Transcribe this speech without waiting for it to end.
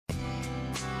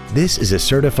This is a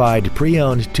certified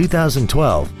pre-owned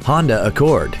 2012 Honda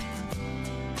Accord.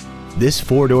 This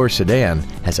four-door sedan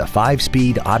has a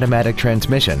 5-speed automatic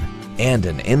transmission and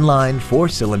an inline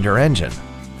 4-cylinder engine.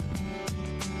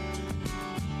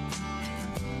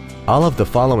 All of the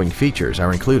following features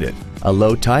are included: a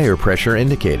low tire pressure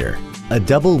indicator, a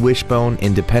double wishbone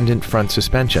independent front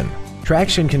suspension,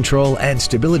 traction control and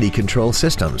stability control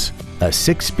systems, a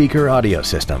 6-speaker audio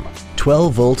system,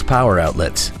 12-volt power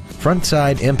outlets, front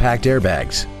side impact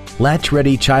airbags,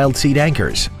 latch-ready child seat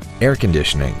anchors, air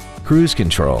conditioning, cruise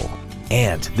control,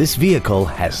 and this vehicle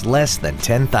has less than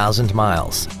 10,000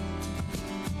 miles.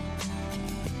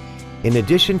 In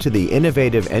addition to the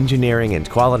innovative engineering and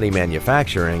quality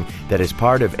manufacturing that is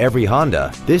part of every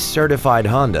Honda, this certified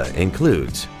Honda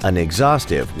includes an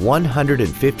exhaustive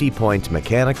 150-point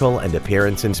mechanical and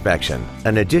appearance inspection,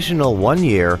 an additional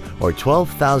 1-year or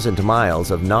 12,000 miles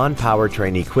of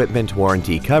non-powertrain equipment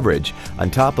warranty coverage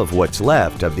on top of what's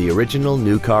left of the original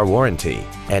new car warranty,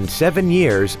 and 7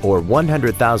 years or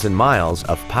 100,000 miles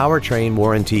of powertrain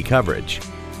warranty coverage.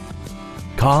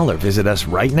 Call or visit us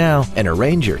right now and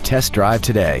arrange your test drive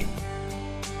today.